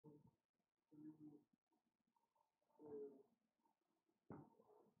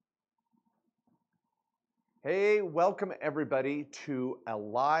Hey, welcome everybody to a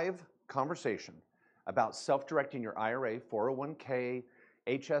live conversation about self-directing your IRA, 401k,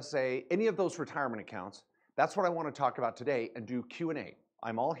 HSA, any of those retirement accounts. That's what I want to talk about today and do Q&A.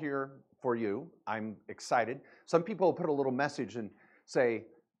 I'm all here for you. I'm excited. Some people will put a little message and say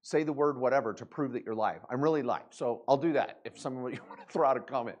the word whatever to prove that you're live. I'm really live, so I'll do that if some of you want to throw out a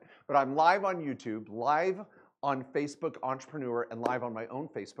comment. But I'm live on YouTube, live on Facebook Entrepreneur, and live on my own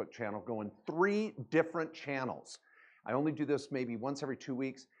Facebook channel, going 3 different channels. I only do this maybe once every 2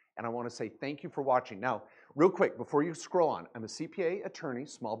 weeks, and I want to say thank you for watching. Now, real quick, before you scroll on, I'm a CPA attorney,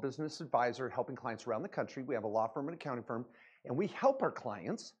 small business advisor, helping clients around the country. We have a law firm and accounting firm, and we help our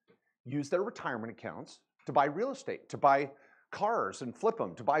clients use their retirement accounts to buy real estate, to buy cars and flip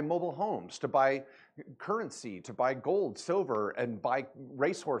them, to buy mobile homes, to buy currency, to buy gold, silver, and buy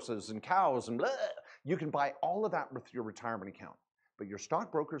racehorses and cows and blah. You can buy all of that with your retirement account. But your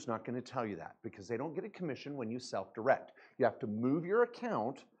stockbroker's not going to tell you that because they don't get a commission when you self-direct. You have to move your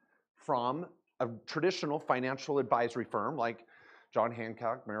account from a traditional financial advisory firm like John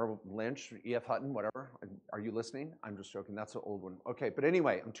Hancock, Merrill Lynch, E.F. Hutton, whatever. Are you listening? I'm just joking. That's an old one. Okay, but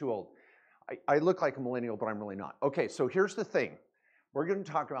anyway, I'm too old. I look like a millennial, but I'm really not. Okay, so here's the thing. We're going to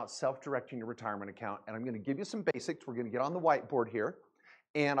talk about self-directing your retirement account, and I'm going to give you some basics. We're going to get on the whiteboard here,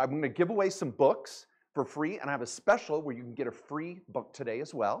 and I'm going to give away some books for free, and I have a special where you can get a free book today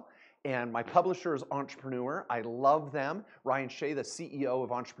as well. And my publisher is Entrepreneur. I love them. Ryan Shea, the CEO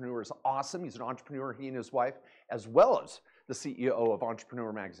of Entrepreneur, is awesome. He's an entrepreneur, he and his wife, as well as the CEO of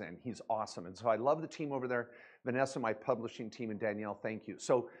Entrepreneur Magazine. He's awesome. And so I love the team over there. Vanessa, my publishing team, and Danielle, thank you.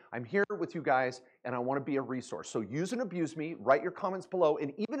 So I'm here with you guys, and I want to be a resource. So use and abuse me. Write your comments below.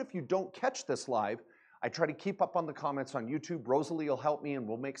 And even if you don't catch this live, I try to keep up on the comments on YouTube. Rosalie will help me, and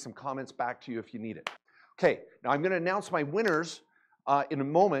we'll make some comments back to you if you need it. Okay, now I'm going to announce my winners in a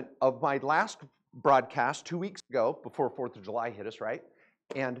moment of my last broadcast 2 weeks ago, before 4th of July hit us, right?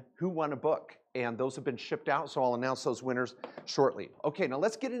 And who won a book. And those have been shipped out, so I'll announce those winners shortly. Okay, now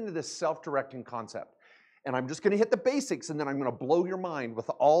let's get into this self-directing concept. And I'm just going to hit the basics, and then I'm going to blow your mind with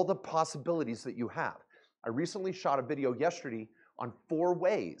all the possibilities that you have. I recently shot a video yesterday on 4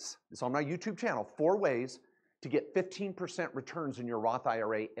 ways, it's on my YouTube channel, 4 ways to get 15% returns in your Roth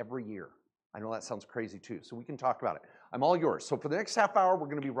IRA every year. I know that sounds crazy too, so we can talk about it. I'm all yours. So for the next half hour, we're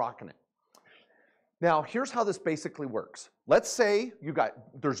going to be rocking it. Now, here's how this basically works. Let's say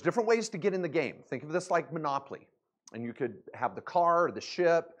there's different ways to get in the game. Think of this like Monopoly. And you could have the car or the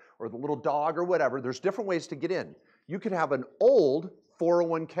ship or the little dog or whatever. There's different ways to get in. You could have an old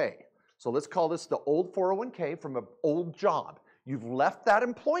 401k. So let's call this the old 401k from an old job. You've left that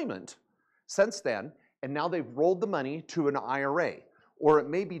employment since then, and now they've rolled the money to an IRA. Or it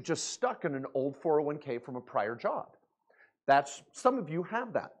may be just stuck in an old 401k from a prior job. Some of you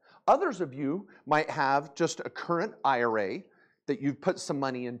have that. Others of you might have just a current IRA that you've put some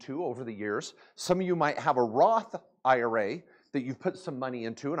money into over the years. Some of you might have a Roth IRA that you've put some money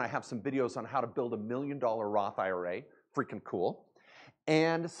into, and I have some videos on how to build $1 million Roth IRA. Freaking cool.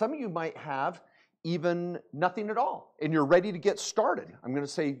 And some of you might have even nothing at all, and you're ready to get started. I'm going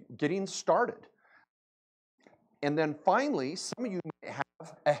to say getting started. And then finally, some of you might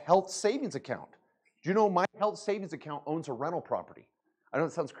have a health savings account. Do you know my health savings account owns a rental property? I know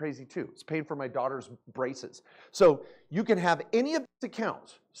it sounds crazy too. It's paying for my daughter's braces. So you can have any of these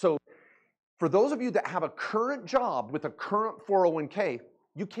accounts. So for those of you that have a current job with a current 401k,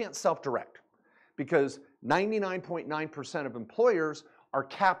 you can't self-direct because 99.9% of employers are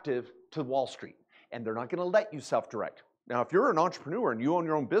captive to Wall Street, and they're not going to let you self-direct. Now, if you're an entrepreneur and you own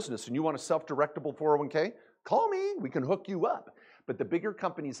your own business and you want a self-directable 401k, call me, we can hook you up. But the bigger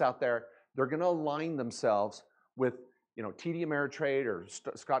companies out there, they're going to align themselves with TD Ameritrade or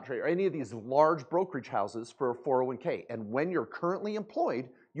Scottrade or any of these large brokerage houses for a 401k. And when you're currently employed,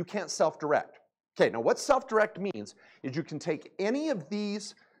 you can't self-direct. Okay, now what self-direct means is you can take any of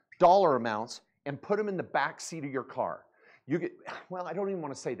these dollar amounts and put them in the back seat of your car. Well, I don't even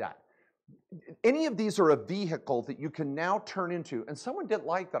want to say that. Any of these are a vehicle that you can now turn into, and someone didn't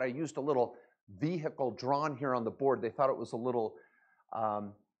like that I used a little vehicle drawn here on the board. They thought it was a little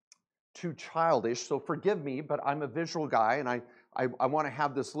too childish, so forgive me, but I'm a visual guy, and I want to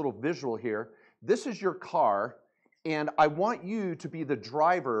have this little visual here. This is your car, and I want you to be the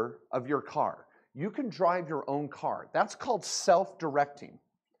driver of your car. You can drive your own car. That's called self-directing.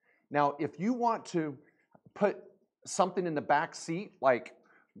 Now, if you want to put something in the back seat, like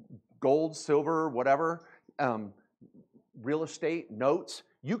gold, silver, whatever, real estate, notes,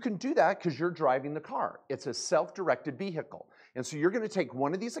 you can do that because you're driving the car. It's a self-directed vehicle. And so you're going to take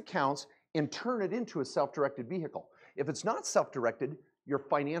one of these accounts and turn it into a self-directed vehicle. If it's not self-directed, your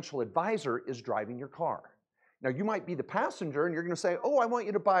financial advisor is driving your car. Now, you might be the passenger, and you're going to say, oh, I want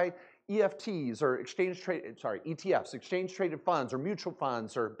you to buy EFTs or ETFs, exchange-traded funds or mutual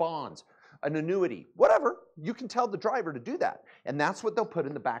funds or bonds, an annuity, whatever. You can tell the driver to do that, and that's what they'll put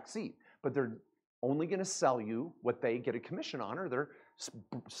in the back seat. But they're only going to sell you what they get a commission on, or they're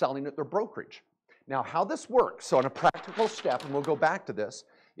selling at their brokerage. Now, how this works, so on a practical step, and we'll go back to this,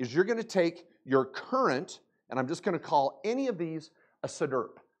 is you're going to take your current, and I'm just going to call any of these a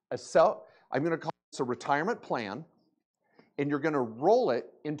SDIRP. I'm going to call this a retirement plan, and you're going to roll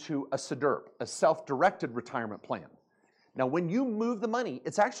it into a SDIRP, a self-directed retirement plan. Now, when you move the money,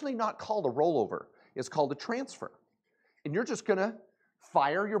 it's actually not called a rollover. It's called a transfer. And you're just going to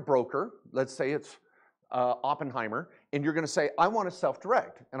fire your broker. Let's say it's Oppenheimer, and you're going to say, I want to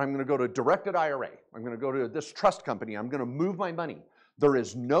self-direct, and I'm going to go to directed IRA. I'm going to go to this trust company. I'm going to move my money. There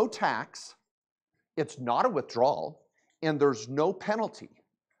is no tax. It's not a withdrawal, and there's no penalty.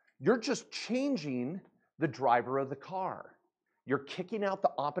 You're just changing the driver of the car. You're kicking out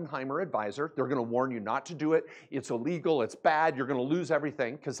the Oppenheimer advisor. They're going to warn you not to do it. It's illegal. It's bad. You're going to lose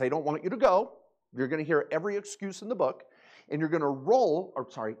everything because they don't want you to go. You're going to hear every excuse in the book, and you're going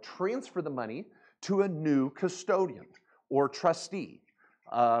to transfer the money to a new custodian or trustee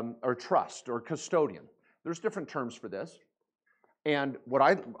or trust or custodian. There's different terms for this. And what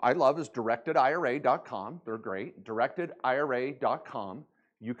I love is directedira.com. They're great. Directedira.com.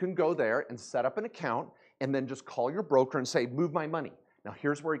 You can go there and set up an account and then just call your broker and say, move my money. Now,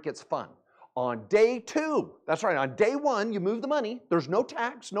 here's where it gets fun. On day 2, that's right, on day 1, you move the money. There's no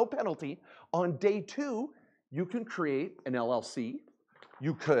tax, no penalty. On day 2, you can create an LLC.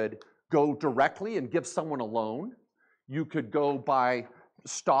 You could go directly and give someone a loan. You could go buy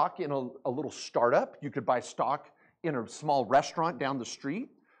stock in a little startup. You could buy stock in a small restaurant down the street.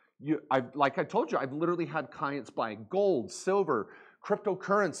 Like I told you, I've literally had clients buy gold, silver,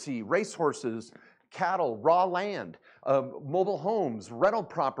 cryptocurrency, racehorses, cattle, raw land, mobile homes, rental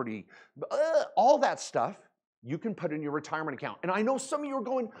property, all that stuff you can put in your retirement account. And I know some of you are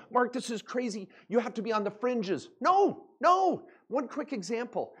going, Mark, this is crazy. You have to be on the fringes. No. One quick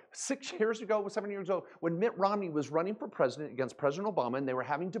example. 7 years ago, when Mitt Romney was running for president against President Obama and they were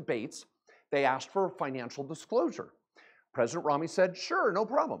having debates, they asked for financial disclosure. President Romney said, sure, no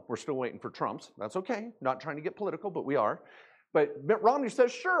problem. We're still waiting for Trump's. That's okay. Not trying to get political, but we are. But Mitt Romney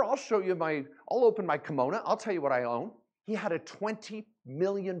says, sure, I'll show you I'll open my kimono. I'll tell you what I own. He had a $20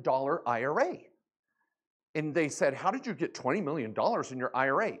 million IRA. And they said, how did you get $20 million in your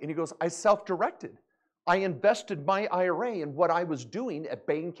IRA? And he goes, I self-directed. I invested my IRA in what I was doing at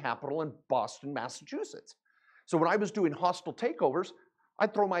Bain Capital in Boston, Massachusetts. So when I was doing hostile takeovers,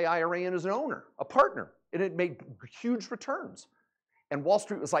 I'd throw my IRA in as an owner, a partner, and it made huge returns. And Wall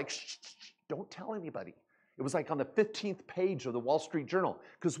Street was like, shh, don't tell anybody. It was like on the 15th page of the Wall Street Journal,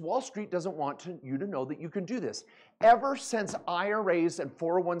 because Wall Street doesn't want you to know that you can do this. Ever since IRAs and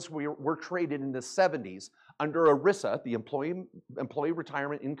 401s were created in the 70s under ERISA, the Employee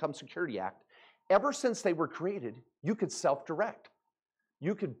Retirement Income Security Act, ever since they were created, you could self-direct.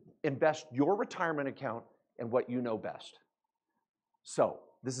 You could invest your retirement account in what you know best. So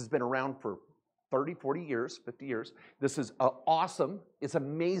this has been around for 30, 40 years, 50 years. This is awesome. It's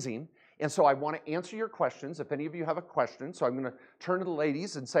amazing. And so I want to answer your questions if any of you have a question. So I'm going to turn to the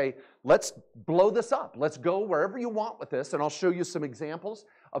ladies and say, let's blow this up. Let's go wherever you want with this, and I'll show you some examples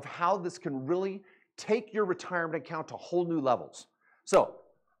of how this can really take your retirement account to whole new levels. So,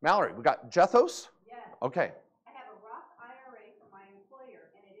 Mallory, we got Jethos? Yes. Okay. I have a Roth IRA from my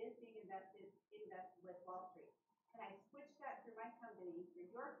employer, and it is being invested with Wall Street. Can I switch that through my company, through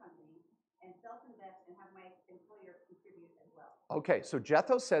your company, and self-invest and have my employer contribute as well? Okay, so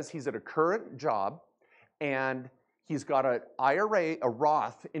Jethos says he's at a current job, and he's got an IRA, a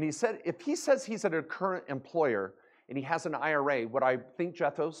Roth, and he said, if he says he's at a current employer and he has an IRA, what I think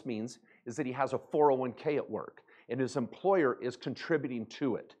Jethos means is that he has a 401k at work, and his employer is contributing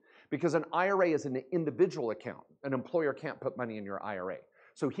to it. Because an IRA is an individual account. An employer can't put money in your IRA.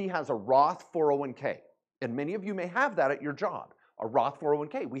 So he has a Roth 401k, and many of you may have that at your job, a Roth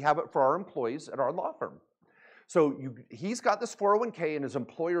 401k. We have it for our employees at our law firm. So he's got this 401k, and his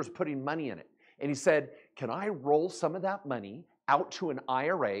employer is putting money in it. And he said, can I roll some of that money out to an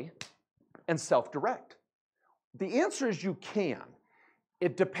IRA and self-direct? The answer is you can.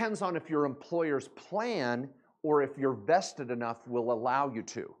 It depends on if your employer's plan or if you're vested enough will allow you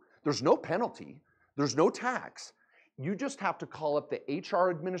to. There's no penalty. There's no tax. You just have to call up the HR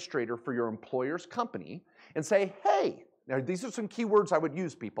administrator for your employer's company and say, hey, now these are some key words I would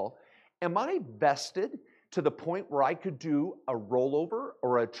use, people. Am I vested to the point where I could do a rollover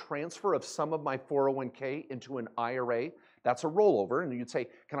or a transfer of some of my 401k into an IRA That's a rollover, and you'd say,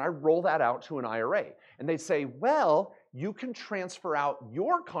 can I roll that out to an IRA? And they'd say, well, you can transfer out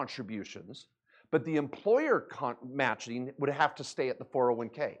your contributions, but the employer matching would have to stay at the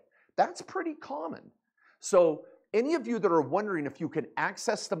 401k. That's pretty common. So any of you that are wondering if you can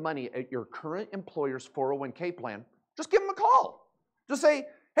access the money at your current employer's 401k plan, just give them a call. Just say,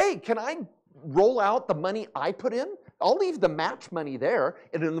 hey, can I roll out the money I put in? I'll leave the match money there,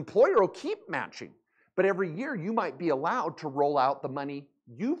 and an employer will keep matching. But every year, you might be allowed to roll out the money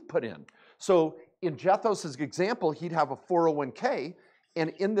you've put in. So in Jethos' example, he'd have a 401k, and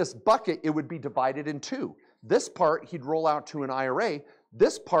in this bucket, it would be divided in two. This part, he'd roll out to an IRA.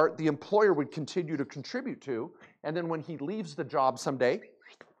 This part, the employer would continue to contribute to, and then when he leaves the job someday,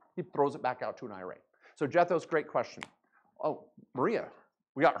 he throws it back out to an IRA. So Jethos, great question. Oh, Maria,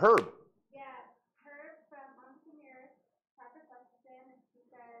 we got Herb. Yeah, Herb from Entrepreneurs, Patrick Washington, he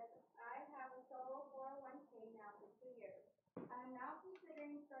says, I have a solo 401k now for 2 years. I'm now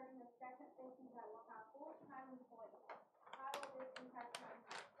considering starting a second business that will have full-time employees. How will this impact my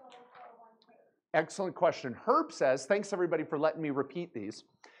solo 401k? Excellent question. Herb says, thanks everybody for letting me repeat these.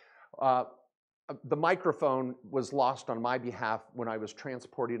 The microphone was lost on my behalf when I was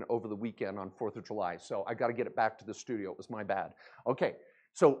transporting over the weekend on 4th of July, so I got to get it back to the studio. It was my bad. Okay,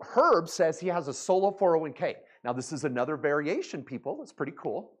 so Herb says he has a solo 401k. Now this is another variation, people. It's pretty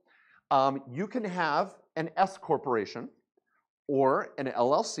cool. You can have an S corporation or an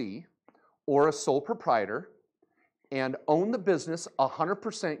LLC or a sole proprietor and own the business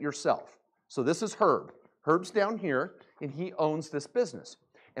 100% yourself. So this is Herb. Herb's down here, and he owns this business.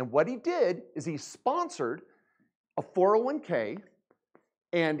 And what he did is he sponsored a 401k,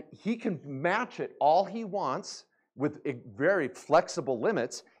 and he can match it all he wants with very flexible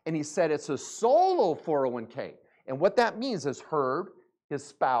limits, and he said it's a solo 401k. And what that means is Herb, his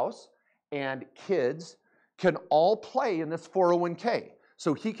spouse, and kids can all play in this 401k.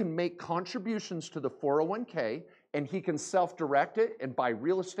 So he can make contributions to the 401k, and he can self-direct it and buy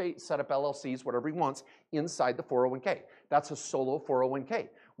real estate, set up LLCs, whatever he wants, inside the 401k. That's a solo 401k.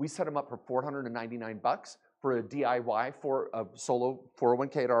 We set him up for $499 for a DIY for a solo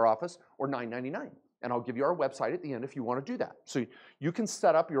 401k at our office, or $999. And I'll give you our website at the end if you want to do that. So you can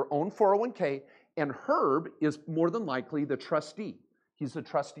set up your own 401k, and Herb is more than likely the trustee. He's the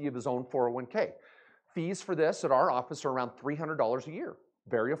trustee of his own 401k. Fees for this at our office are around $300 a year.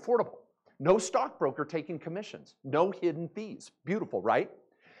 Very affordable. No stockbroker taking commissions. No hidden fees. Beautiful, right?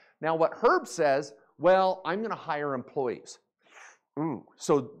 Now what Herb says, well, I'm going to hire employees. Ooh.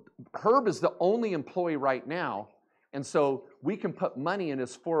 So Herb is the only employee right now, and so we can put money in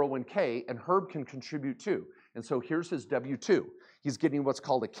his 401k, and Herb can contribute too. And so here's his W-2. He's getting what's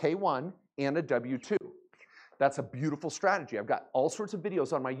called a K-1 and a W-2. That's a beautiful strategy. I've got all sorts of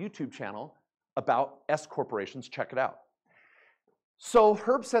videos on my YouTube channel about S corporations. Check it out. So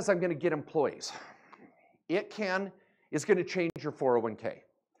Herb says, I'm going to get employees. It's going to change your 401k.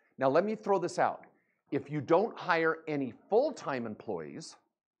 Now let me throw this out. If you don't hire any full-time employees,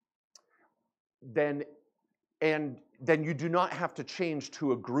 then you do not have to change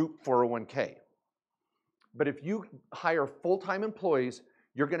to a group 401k. But if you hire full-time employees,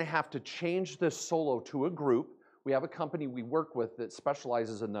 you're going to have to change this solo to a group. We have a company we work with that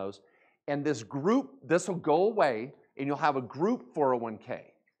specializes in those. And this group, this will go away, and you'll have a group 401k.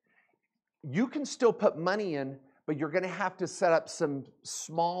 You can still put money in, but you're going to have to set up some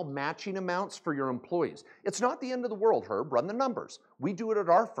small matching amounts for your employees. It's not the end of the world, Herb. Run the numbers. We do it at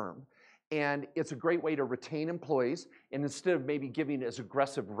our firm, and it's a great way to retain employees. And instead of maybe giving as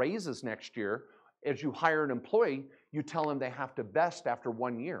aggressive raises next year, as you hire an employee, you tell them they have to vest after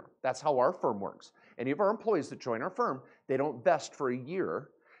 1 year. That's how our firm works. Any of our employees that join our firm, they don't vest for a year,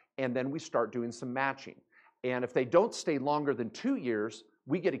 and then we start doing some matching. And if they don't stay longer than 2 years,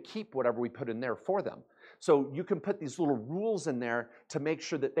 we get to keep whatever we put in there for them. So you can put these little rules in there to make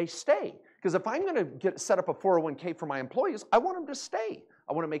sure that they stay. Because if I'm going to set up a 401k for my employees, I want them to stay.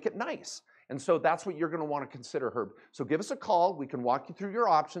 I want to make it nice. And so that's what you're going to want to consider, Herb. So give us a call. We can walk you through your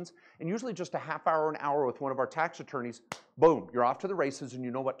options. And usually just a half hour, an hour with one of our tax attorneys, boom, you're off to the races and you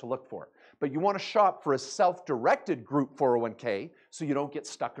know what to look for. But you want to shop for a self-directed group 401k so you don't get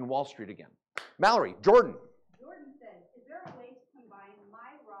stuck in Wall Street again. Mallory, Jordan. Jordan says, is there a way to combine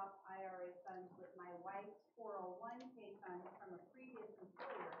my Roth IRA funds with my wife's 401k funds from a previous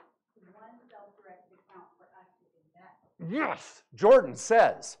employer to one self-directed account for us to invest? Yes, Jordan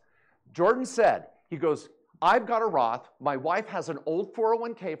said, he goes, I've got a Roth, my wife has an old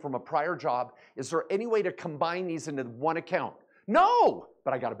 401k from a prior job. Is there any way to combine these into one account? No,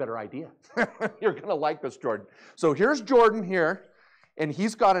 but I got a better idea. You're going to like this, Jordan. So here's Jordan here, And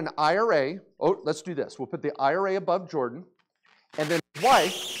he's got an IRA. Oh, let's do this. We'll put the IRA above Jordan. And then his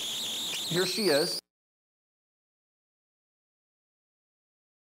wife, here she is.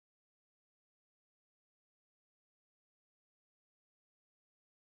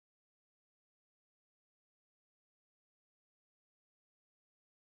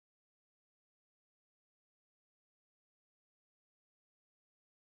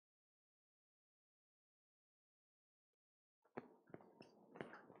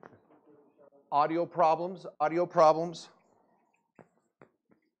 Audio problems, audio problems.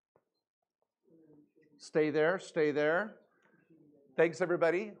 Stay there, stay there. Thanks,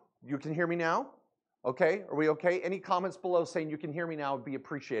 everybody. You can hear me now? Okay, are we okay? Any comments below saying you can hear me now would be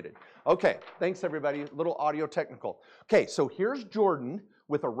appreciated. Okay, thanks, everybody. Little audio technical. Okay, so here's Jordan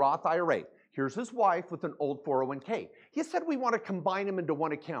with a Roth IRA. Here's his wife with an old 401k. He said we want to combine them into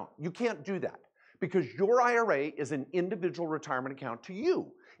one account. You can't do that because your IRA is an individual retirement account to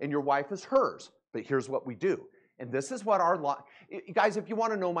you and your wife is hers. But here's what we do. And this is what our law, guys, if you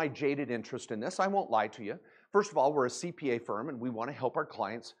want to know my jaded interest in this, I won't lie to you. First of all, we're a CPA firm and we want to help our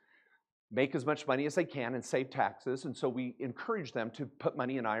clients make as much money as they can and save taxes. And so we encourage them to put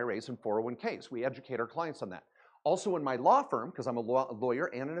money in IRAs and 401ks. We educate our clients on that. Also in my law firm, because I'm a lawyer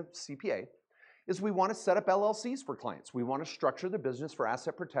and a CPA, is we want to set up LLCs for clients. We want to structure the business for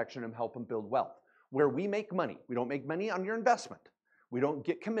asset protection and help them build wealth. Where we make money. We don't make money on your investment. We don't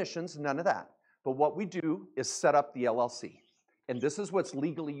get commissions, none of that. But what we do is set up the LLC. And this is what's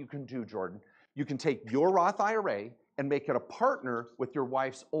legally you can do, Jordan. You can take your Roth IRA and make it a partner with your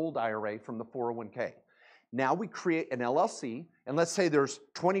wife's old IRA from the 401k. Now we create an LLC, and let's say there's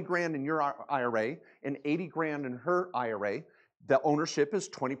 20 grand in your IRA and 80 grand in her IRA. The ownership is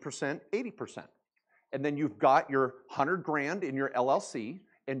 20%, 80%. And then you've got your 100 grand in your LLC,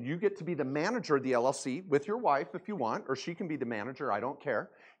 and you get to be the manager of the LLC with your wife if you want, or she can be the manager, I don't care.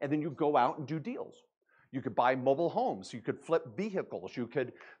 And then you go out and do deals. You could buy mobile homes, you could flip vehicles, you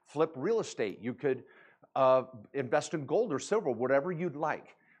could flip real estate, you could invest in gold or silver, whatever you'd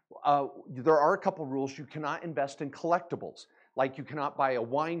like. There are a couple rules. You cannot invest in collectibles, like you cannot buy a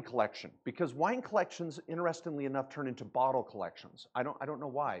wine collection, because wine collections, interestingly enough, turn into bottle collections. I don't know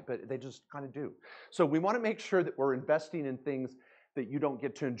why, but they just kind of do. So we want to make sure that we're investing in things that you don't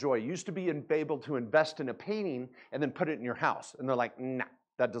get to enjoy. It used to be able to invest in a painting and then put it in your house, and they're like, nah,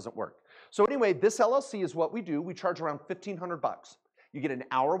 that doesn't work. So anyway, this LLC is what we do. We charge around $1,500. You get an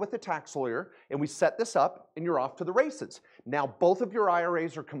hour with a tax lawyer, and we set this up, and you're off to the races. Now, both of your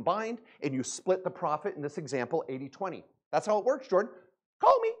IRAs are combined, and you split the profit, in this example, 80-20. That's how it works, Jordan.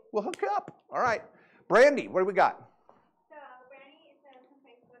 Call me. We'll hook you up. All right. Brandy, what do we got? So, Brandy says on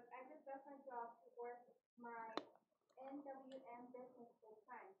Facebook, I just left my job to work my NWM business full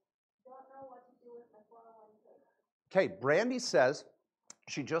time. Don't know what to do with my 401k. Okay, Brandy says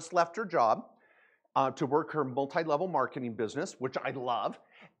she just left her job to work her multi-level marketing business, which I love,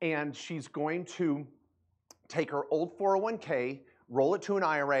 and she's going to take her old 401k, roll it to an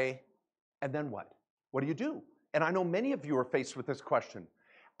IRA, and then what? What do you do? And I know many of you are faced with this question.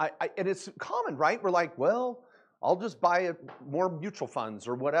 And it's common, right? We're like, well, I'll just buy more mutual funds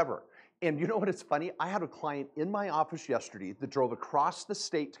or whatever. And you know what is funny? I had a client in my office yesterday that drove across the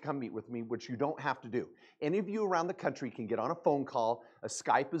state to come meet with me, which you don't have to do. Any of you around the country can get on a phone call, a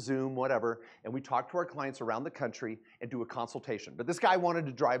Skype, a Zoom, whatever, and we talk to our clients around the country and do a consultation. But this guy wanted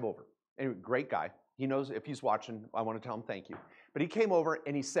to drive over. Anyway, great guy. He knows if he's watching, I want to tell him thank you. But he came over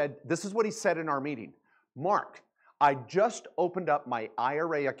and he said, this is what he said in our meeting. Mark, I just opened up my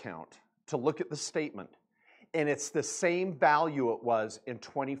IRA account to look at the statement, and it's the same value it was in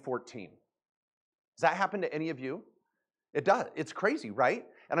 2014. Does that happen to any of you? It does. It's crazy, right?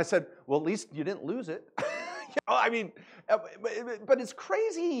 And I said, well, at least you didn't lose it. I mean, but it's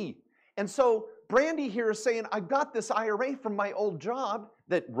crazy. And so Brandy here is saying, I got this IRA from my old job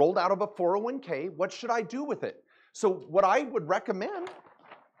that rolled out of a 401k. What should I do with it? So what I would recommend,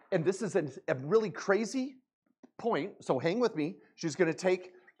 and this is a really crazy point, so hang with me. She's going to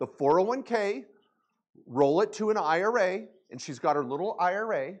take the 401k, roll it to an IRA, and she's got her little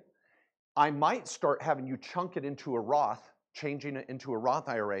IRA. I might start having you chunk it into a Roth, changing it into a Roth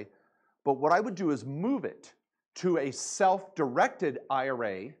IRA, but what I would do is move it to a self-directed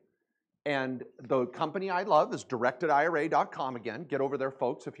IRA, and the company I love is directedira.com. Again, get over there,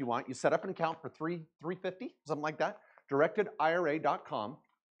 folks, if you want. You set up an account for $350, something like that, directedira.com,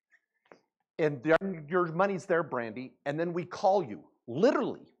 and then your money's there, Brandy, and then we call you.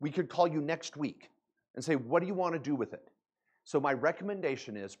 Literally, we could call you next week and say, what do you want to do with it? So my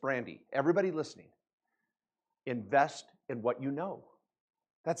recommendation is, Brandy, everybody listening, invest in what you know.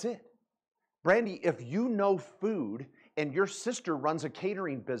 That's it. Brandy, if you know food and your sister runs a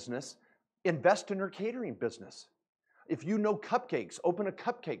catering business, invest in her catering business. If you know cupcakes, open a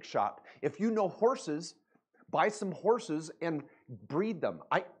cupcake shop. If you know horses, buy some horses and breed them.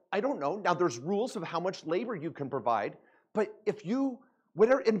 I don't know. Now, there's rules of how much labor you can provide, but if you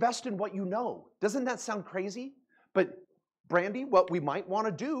invest in what you know. Doesn't that sound crazy? But Brandy, what we might want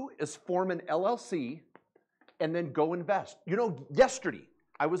to do is form an LLC and then go invest. You know, yesterday,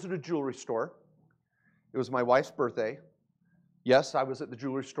 I was at a jewelry store. It was my wife's birthday. Yes, I was at the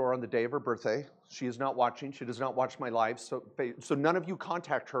jewelry store on the day of her birthday. She is not watching. She does not watch my live, so none of you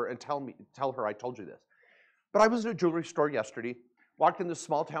contact her and tell her I told you this. But I was at a jewelry store yesterday, walked in this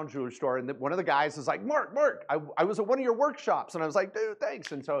small town jewelry store, and one of the guys is like, Mark, I was at one of your workshops. And I was like, dude,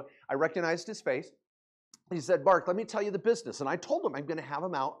 thanks. And so I recognized his face. He said, Mark, let me tell you the business. And I told him I'm going to have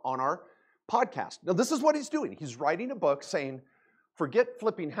him out on our podcast. Now, this is what he's doing. He's writing a book saying, forget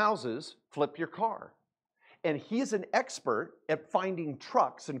flipping houses, flip your car. And he's an expert at finding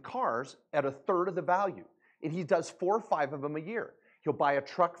trucks and cars at 1/3 of the value. And he does 4 or 5 of them a year. He'll buy a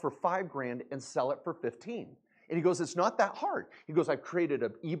truck for $5,000 and sell it for $15,000. And he goes, it's not that hard. He goes, I've created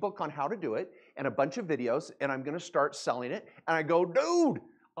an ebook on how to do it and a bunch of videos, and I'm going to start selling it. And I go, dude,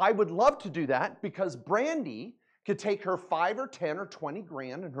 I would love to do that because Brandy could take her 5 or 10 or 20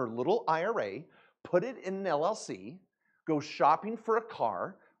 grand in her little IRA, put it in an LLC, go shopping for a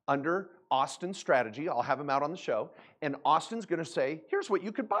car under Austin's strategy. I'll have him out on the show. And Austin's going to say, here's what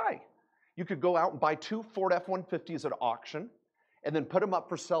you could buy. You could go out and buy 2 Ford F-150s at auction and then put them up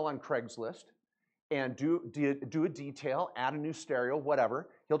for sale on Craigslist and do a detail, add a new stereo, whatever.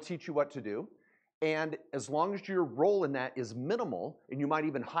 He'll teach you what to do. And as long as your role in that is minimal, and you might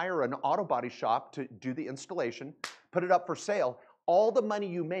even hire an auto body shop to do the installation, put it up for sale, all the money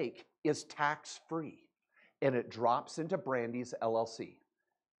you make is tax-free. And it drops into Brandy's LLC.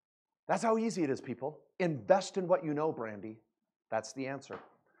 That's how easy it is, people. Invest in what you know, Brandy. That's the answer.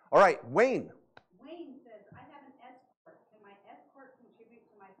 All right, Wayne. Wayne says, I have an S Corp. Can my S Corp contribute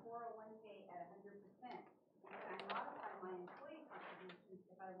to my 401k at 100%? And can I modify my employee contributions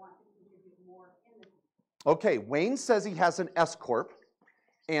if I want to contribute more in the future? Okay, Wayne says he has an S Corp.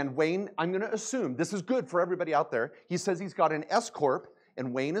 And Wayne, I'm going to assume, this is good for everybody out there. He says he's got an S Corp,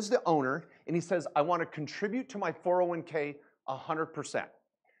 and Wayne is the owner. And he says, I want to contribute to my 401k 100%.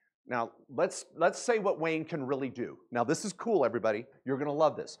 Now, let's say what Wayne can really do. Now, this is cool, everybody. You're going to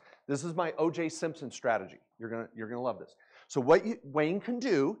love this. This is my O.J. Simpson strategy. You're going to love this. So what Wayne can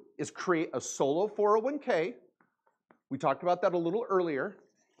do is create a solo 401k. We talked about that a little earlier.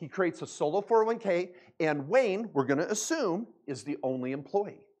 He creates a solo 401k, and Wayne, we're going to assume, is the only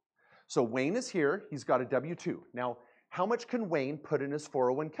employee. So Wayne is here. He's got a W-2. Now, how much can Wayne put in his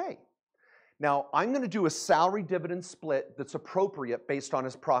 401k? Now, I'm going to do a salary dividend split that's appropriate based on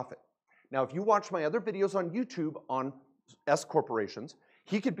his profit. Now, if you watch my other videos on YouTube on S corporations,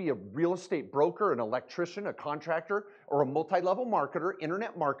 he could be a real estate broker, an electrician, a contractor, or a multi-level marketer,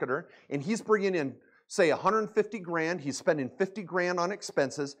 internet marketer, and he's bringing in, say, 150 grand. He's spending 50 grand on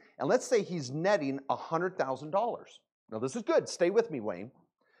expenses, and let's say he's netting $100,000. Now, this is good. Stay with me, Wayne.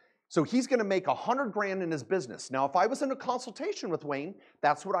 So he's going to make 100 grand in his business. Now, if I was in a consultation with Wayne,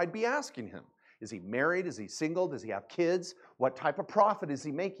 that's what I'd be asking him. Is he married? Is he single? Does he have kids? What type of profit is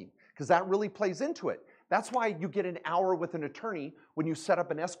he making? Because that really plays into it. That's why you get an hour with an attorney when you set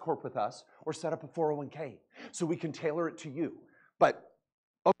up an S Corp with us or set up a 401k, so we can tailor it to you. But,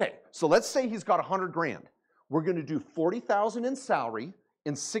 okay, so let's say he's got 100 grand. We're going to do 40,000 in salary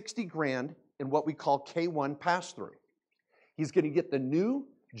and 60 grand in what we call K1 pass-through. He's going to get the new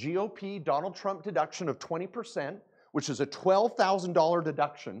GOP Donald Trump deduction of 20%, which is a $12,000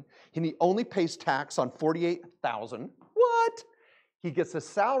 deduction, and he only pays tax on $48,000. What? He gets a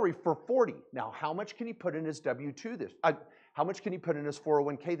salary for $40,000. Now, how much can he put in his W-2 how much can he put in his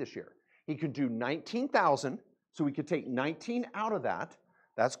 401k this year? He could do $19,000, so we could take 19 out of that.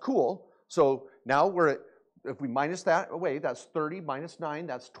 That's cool. So now we're at, if we minus that away, that's 30 minus 9,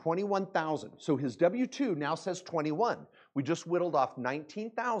 that's 21,000. So his W-2 now says 21. We just whittled off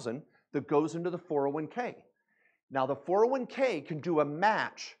 19,000 that goes into the 401k. Now the 401k can do a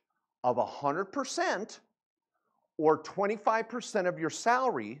match of 100% or 25% of your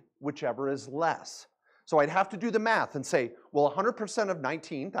salary, whichever is less. So I'd have to do the math and say, well, 100% of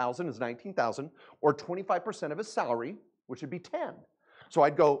 19,000 is 19,000, or 25% of his salary, which would be 10. So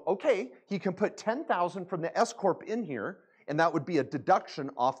I'd go, okay, he can put 10,000 from the S Corp in here, and that would be a deduction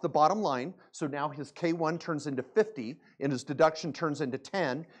off the bottom line. So now his K1 turns into 50, and his deduction turns into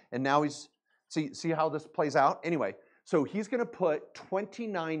 10, and now he's, see how this plays out? Anyway, so he's going to put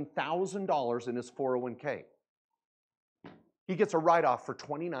 $29,000 in his 401k. He gets a write-off for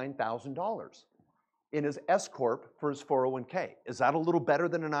 $29,000. in his S Corp for his 401k. Is that a little better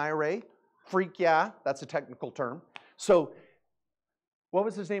than an IRA? Freak, yeah, that's a technical term. So, what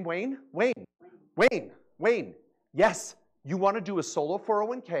was his name, Wayne? Wayne. Yes, you want to do a solo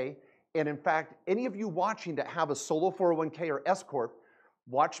 401k, and in fact, any of you watching that have a solo 401k or S Corp,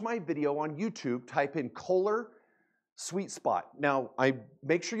 watch my video on YouTube, type in Kohler Sweet Spot. Now, I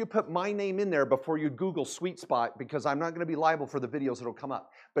make sure you put my name in there before you Google Sweet Spot, because I'm not going to be liable for the videos that'll come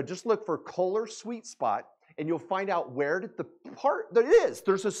up. But just look for Kohler Sweet Spot, and you'll find out where the part there is.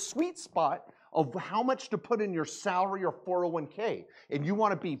 There's a sweet spot of how much to put in your salary or 401k. And you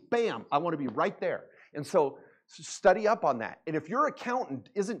want to be, bam, I want to be right there. And so study up on that. And if your accountant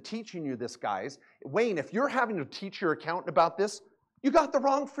isn't teaching you this, guys, Wayne, if you're having to teach your accountant about this, you got the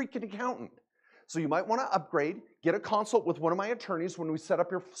wrong freaking accountant. So you might want to upgrade, get a consult with one of my attorneys when we set up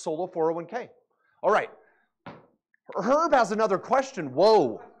your solo 401k. All right. Herb has another question.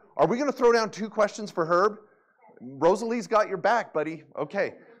 Whoa. Are we going to throw down 2 questions for Herb? Rosalie's got your back, buddy.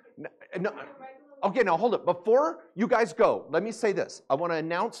 Okay. No, okay, now hold it. Before you guys go, let me say this. I want to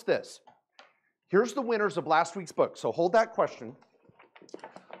announce this. Here's the winners of last week's book. So hold that question.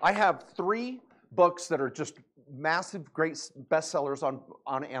 I have 3 books that are just massive, great bestsellers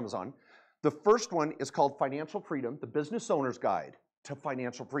on Amazon. The first one is called Financial Freedom, The Business Owner's Guide to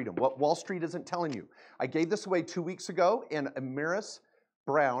Financial Freedom, what Wall Street isn't telling you. I gave this away 2 weeks ago, and Amiris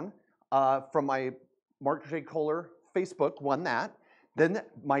Brown from my Mark J. Kohler Facebook won that. Then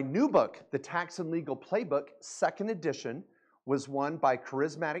my new book, The Tax and Legal Playbook, 2nd edition, was won by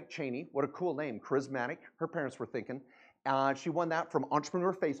Charismatic Cheney. What a cool name, Charismatic. Her parents were thinking. She won that from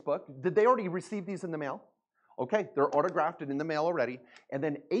Entrepreneur Facebook. Did they already receive these in the mail? Okay, they're autographed and in the mail already. And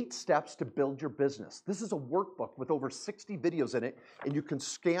then 8 steps to build your business. This is a workbook with over 60 videos in it, and you can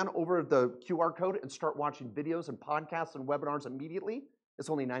scan over the QR code and start watching videos and podcasts and webinars immediately. It's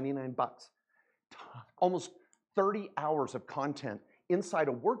only 99 bucks. Almost 30 hours of content inside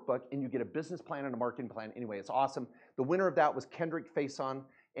a workbook, and you get a business plan and a marketing plan. Anyway, it's awesome. The winner of that was Kendrick Faison,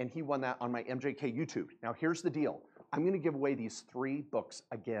 and he won that on my MJK YouTube. Now, here's the deal. I'm going to give away these 3 books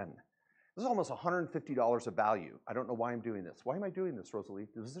again. This is almost $150 of value. I don't know why I'm doing this. Why am I doing this, Rosalie?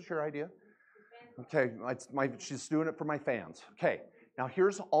 Is this your idea? Okay, she's doing it for my fans. Okay, now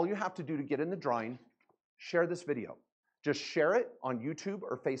here's all you have to do to get in the drawing. Share this video. Just share it on YouTube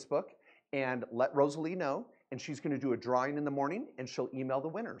or Facebook and let Rosalie know, and she's going to do a drawing in the morning, and she'll email the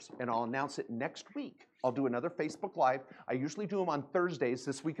winners, and I'll announce it next week. I'll do another Facebook Live. I usually do them on Thursdays.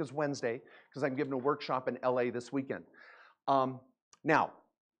 This week is Wednesday because I'm giving a workshop in LA this weekend. Now,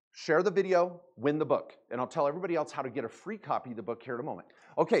 share the video, win the book, and I'll tell everybody else how to get a free copy of the book here in a moment.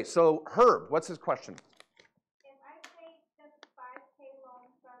 Okay, so Herb, what's his question? If I take the 5K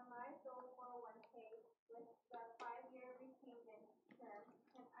loan from my solo 401k with the 5-year repayment term,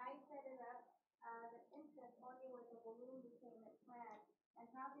 can I set it up as an interest only with a balloon repayment plan? And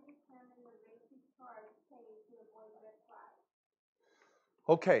how to determine the rate to charge pay to avoid red flags?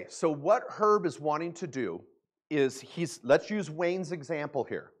 Okay, so what Herb is wanting to do is let's use Wayne's example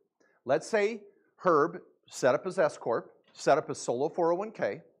here. Let's say Herb set up his S Corp, set up his solo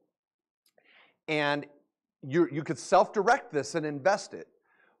 401k, and you could self-direct this and invest it.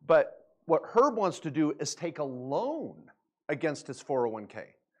 But what Herb wants to do is take a loan against his 401k.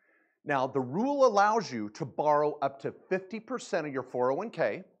 Now, the rule allows you to borrow up to 50% of your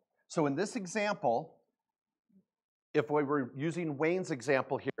 401k. So in this example, if we were using Wayne's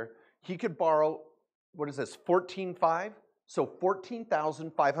example here, he could borrow, what is this, $14,500? So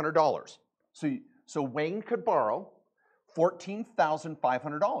 $14,500. So Wayne could borrow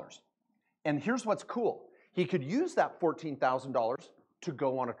 $14,500. And here's what's cool. He could use that $14,000 to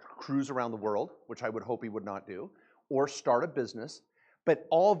go on a cruise around the world, which I would hope he would not do, or start a business. But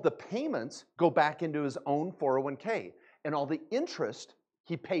all of the payments go back into his own 401k. And all the interest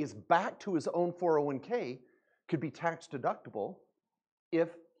he pays back to his own 401k could be tax deductible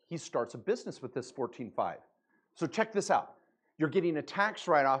if he starts a business with this $14,500. So check this out. You're getting a tax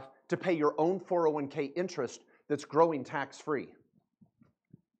write-off to pay your own 401k interest that's growing tax-free.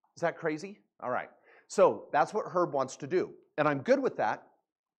 Is that crazy? All right. So that's what Herb wants to do. And I'm good with that.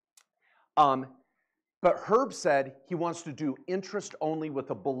 But Herb said he wants to do interest only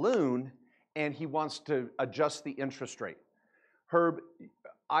with a balloon, and he wants to adjust the interest rate. Herb,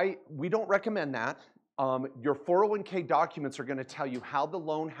 we don't recommend that. Your 401k documents are going to tell you how the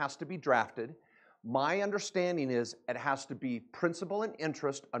loan has to be drafted. My understanding is it has to be principal and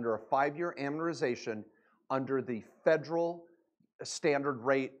interest under a 5-year amortization under the federal standard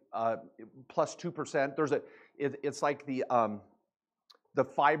rate plus 2%. It's like the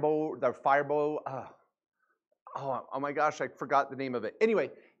FIBO, oh my gosh, I forgot the name of it.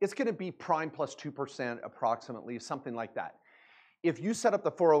 Anyway, it's going to be prime plus 2% approximately, something like that. If you set up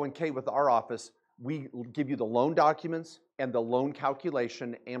the 401k with our office, we give you the loan documents and the loan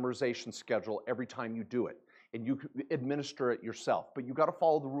calculation amortization schedule every time you do it. And you administer it yourself. But you got to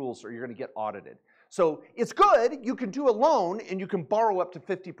follow the rules or you're going to get audited. So it's good. You can do a loan and you can borrow up to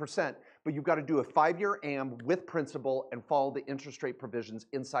 50%, but you've got to do a 5-year AM with principal and follow the interest rate provisions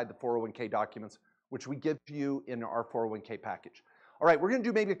inside the 401k documents, which we give to you in our 401k package. All right, we're going to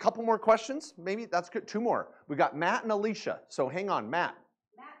do maybe a couple more questions. Maybe that's good. 2 more. We got Matt and Alicia. So hang on, Matt.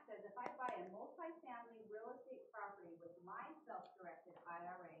 Matt says, if I buy a multifamily real estate property with my self-directed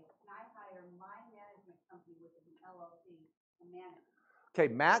IRA, can I hire my management company with an LLC to manage?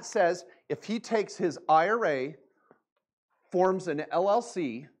 Okay, Matt says if he takes his IRA, forms an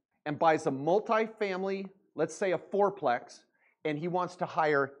LLC, and buys a multifamily, let's say a fourplex, and he wants to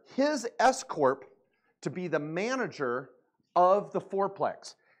hire his S-Corp to be the manager of the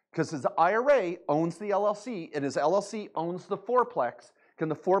fourplex, because his IRA owns the LLC and his LLC owns the fourplex, can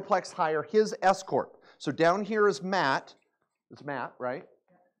the fourplex hire his S-Corp? So down here is Matt. It's Matt, right?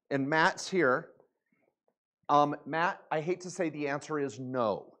 And Matt's here. Matt, I hate to say the answer is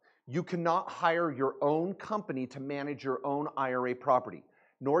no. You cannot hire your own company to manage your own IRA property,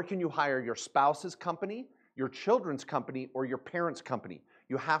 nor can you hire your spouse's company, your children's company, or your parents' company.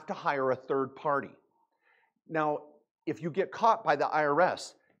 You have to hire a third party. Now, if you get caught by the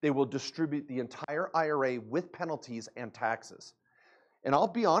IRS, they will distribute the entire IRA with penalties and taxes. And I'll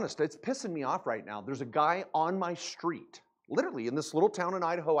be honest, it's pissing me off right now. There's a guy on my street, literally in this little town in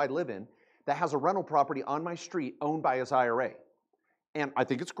Idaho I live in, that has a rental property on my street owned by his IRA. And I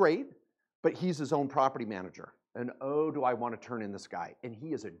think it's great, but he's his own property manager. And oh, do I want to turn in this guy. And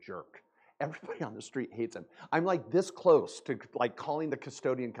he is a jerk. Everybody on the street hates him. I'm like this close to like calling the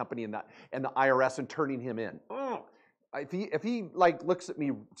custodian company and the IRS and turning him in. Oh. If he like looks at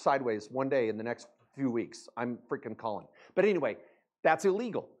me sideways one day in the next few weeks, I'm freaking calling. But anyway, that's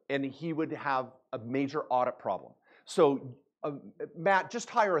illegal, and he would have a major audit problem. So Matt, just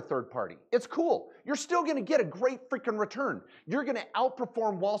hire a third party. It's cool. You're still going to get a great freaking return. You're going to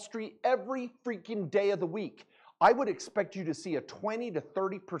outperform Wall Street every freaking day of the week. I would expect you to see a 20 to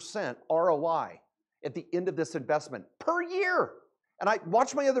 30% ROI at the end of this investment per year. And I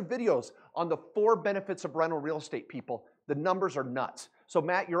watch my other videos on the 4 benefits of rental real estate, people. The numbers are nuts. So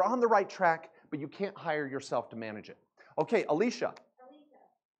Matt, you're on the right track, but you can't hire yourself to manage it. Okay, Alicia. Alicia,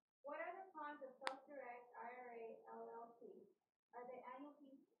 what are the cons of self-direct IRA LLC? Are there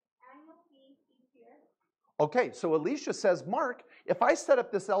annual fees each year? Okay, so Alicia says, Mark, if I set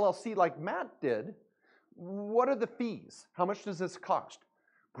up this LLC like Matt did, what are the fees? How much does this cost?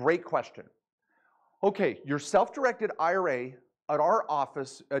 Great question. Okay, your self-directed IRA at our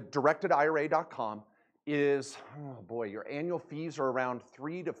office at directedira.com is, oh boy, your annual fees are around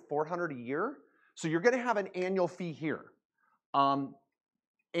 $300 to $400 a year. So you're going to have an annual fee here.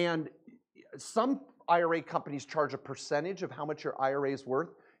 And some IRA companies charge a percentage of how much your IRA is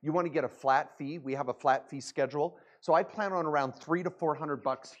worth. You want to get a flat fee. We have a flat fee schedule. So I plan on around $300 to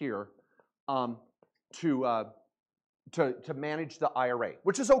 $400 here to manage the IRA,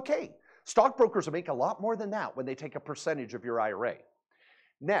 which is okay. Stockbrokers will make a lot more than that when they take a percentage of your IRA.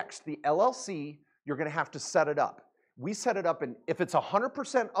 Next, the LLC, you're going to have to set it up. We set it up, and if it's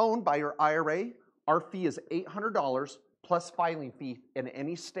 100% owned by your IRA, our fee is $800 plus filing fee in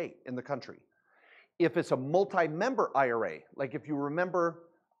any state in the country. If it's a multi-member IRA, like if you remember,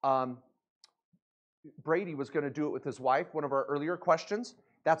 Brady was going to do it with his wife, one of our earlier questions,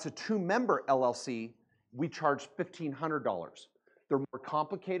 that's a 2-member LLC, we charge $1,500. They're more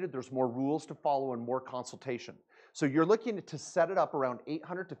complicated, there's more rules to follow and more consultation. So you're looking to set it up around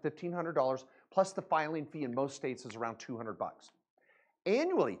 $800 to $1,500, plus the filing fee in most states is around $200.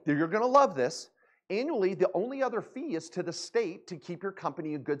 Annually, you're gonna love this, annually the only other fee is to the state to keep your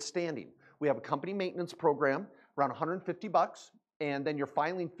company in good standing. We have a company maintenance program, around $150, and then your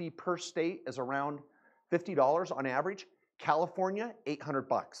filing fee per state is around $50 on average. California,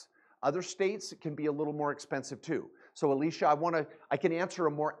 $800. Other states, it can be a little more expensive too. So Alicia, I can answer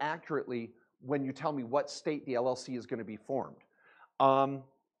it more accurately when you tell me what state the LLC is going to be formed.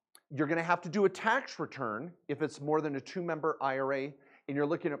 You're going to have to do a tax return if it's more than a 2-member IRA, and you're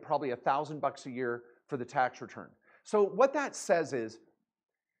looking at probably $1,000 a year for the tax return. So what that says is,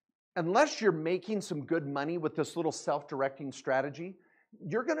 unless you're making some good money with this little self-directing strategy,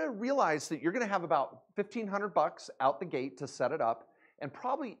 you're going to realize that you're going to have about $1,500 out the gate to set it up, and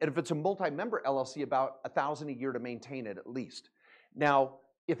probably, if it's a multi-member LLC, about $1,000 a year to maintain it at least. Now,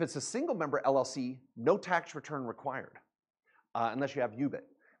 if it's a single-member LLC, no tax return required, unless you have UBIT,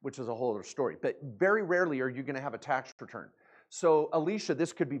 which is a whole other story. But very rarely are you going to have a tax return. So Alicia,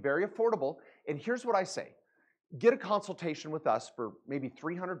 this could be very affordable. And here's what I say. Get a consultation with us for maybe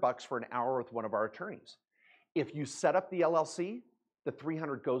 $300 for an hour with one of our attorneys. If you set up the LLC, the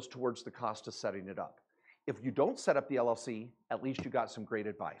 $300 goes towards the cost of setting it up. If you don't set up the LLC, at least you got some great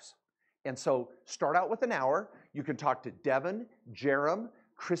advice. And so start out with an hour. You can talk to Devin, Jerem,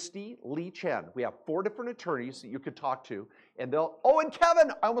 Christy, Lee Chen. We have 4 different attorneys that you could talk to, and they'll, oh, and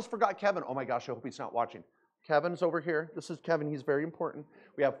Kevin, I almost forgot Kevin. Oh my gosh, I hope he's not watching. Kevin's over here. This is Kevin, he's very important.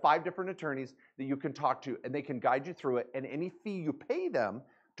 We have 5 different attorneys that you can talk to, and they can guide you through it, and any fee you pay them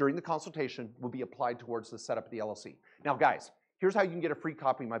during the consultation will be applied towards the setup of the LLC. Now guys, here's how you can get a free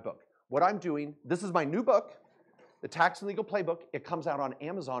copy of my book. What I'm doing, this is my new book, The Tax and Legal Playbook. It comes out on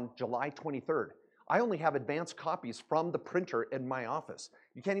Amazon July 23rd. I only have advanced copies from the printer in my office.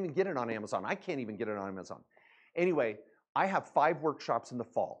 You can't even get it on Amazon. I can't even get it on Amazon. Anyway, I have 5 workshops in the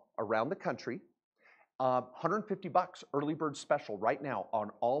fall around the country. $150 early bird special right now on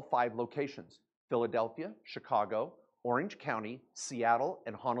all 5 locations: Philadelphia, Chicago, Orange County, Seattle,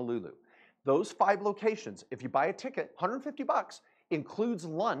 and Honolulu. Those 5 locations, if you buy a ticket, $150 includes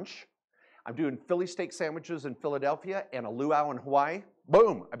lunch. I'm doing Philly steak sandwiches in Philadelphia and a luau in Hawaii.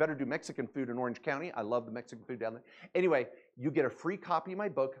 Boom, I better do Mexican food in Orange County. I love the Mexican food down there. Anyway, you get a free copy of my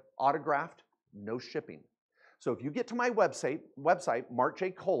book, autographed, no shipping. So if you get to my website,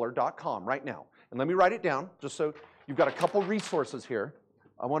 markjkohler.com right now, and let me write it down just so you've got a couple resources here.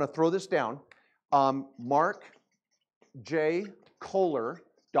 I want to throw this down.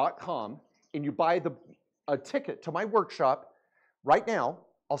 markjkohler.com, and you buy a ticket to my workshop right now.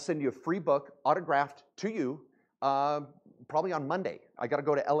 I'll send you a free book autographed to you probably on Monday. I got to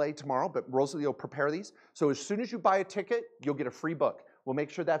go to LA tomorrow, but Rosalie will prepare these. So as soon as you buy a ticket, you'll get a free book. We'll make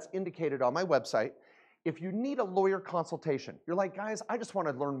sure that's indicated on my website. If you need a lawyer consultation, you're like, guys, I just want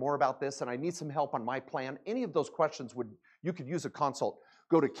to learn more about this and I need some help on my plan. Any of those questions, you could use a consult.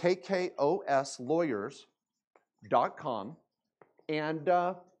 Go to KKOSlawyers.com and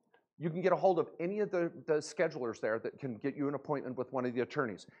you can get a hold of any of the schedulers there that can get you an appointment with one of the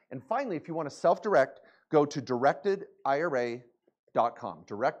attorneys. And finally, if you want to self-direct, go to directedira.com,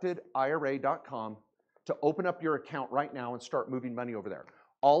 directedira.com to open up your account right now and start moving money over there.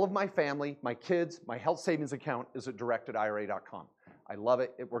 All of my family, my kids, my health savings account is at directedira.com. I love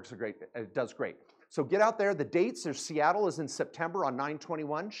it. It works great. It does great. So get out there. The dates, there's Seattle is in September on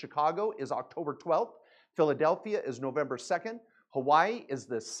 9/21. Chicago is October 12th. Philadelphia is November 2nd. Hawaii is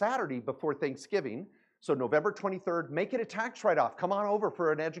the Saturday before Thanksgiving, so November 23rd. Make it a tax write-off. Come on over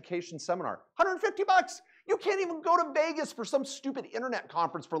for an education seminar. $150. You can't even go to Vegas for some stupid internet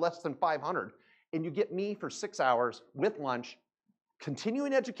conference for less than $500. And you get me for 6 hours with lunch,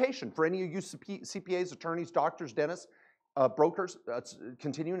 continuing education for any of you CPAs, attorneys, doctors, dentists, brokers,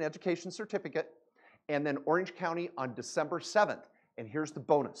 continuing education certificate, and then Orange County on December 7th. And here's the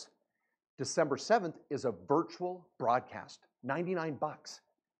bonus. December 7th is a virtual broadcast, $99,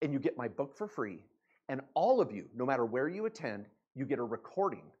 and you get my book for free. And all of you, no matter where you attend, you get a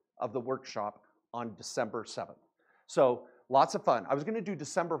recording of the workshop on December 7th. So lots of fun. I was going to do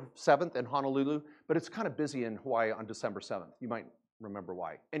December 7th in Honolulu, but it's kind of busy in Hawaii on December 7th. You might remember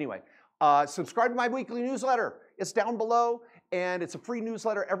why. Anyway, subscribe to my weekly newsletter. It's down below, and it's a free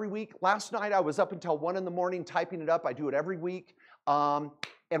newsletter every week. Last night, I was up until 1 in the morning typing it up. I do it every week.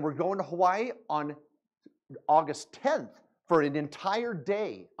 And we're going to Hawaii on August 10th for an entire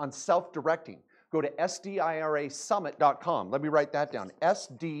day on self-directing. Go to sdirasummit.com. Let me write that down.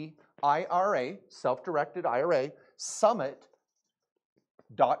 SDIRA, self-directed IRA, summit.com.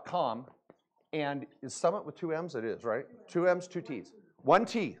 And is Summit with 2 M's? It is, right? 2 M's, 2 T's. 1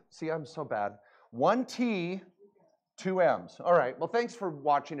 T. See, I'm so bad. 1 T, 2 M's. All right. Well, thanks for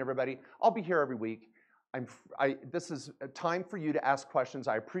watching, everybody. I'll be here every week. This is a time for you to ask questions.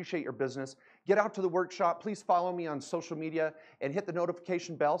 I appreciate your business. Get out to the workshop. Please follow me on social media and hit the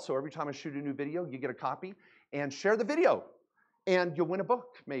notification bell so every time I shoot a new video, you get a copy. And share the video, and you'll win a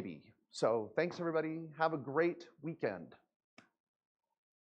book, maybe. So thanks, everybody. Have a great weekend.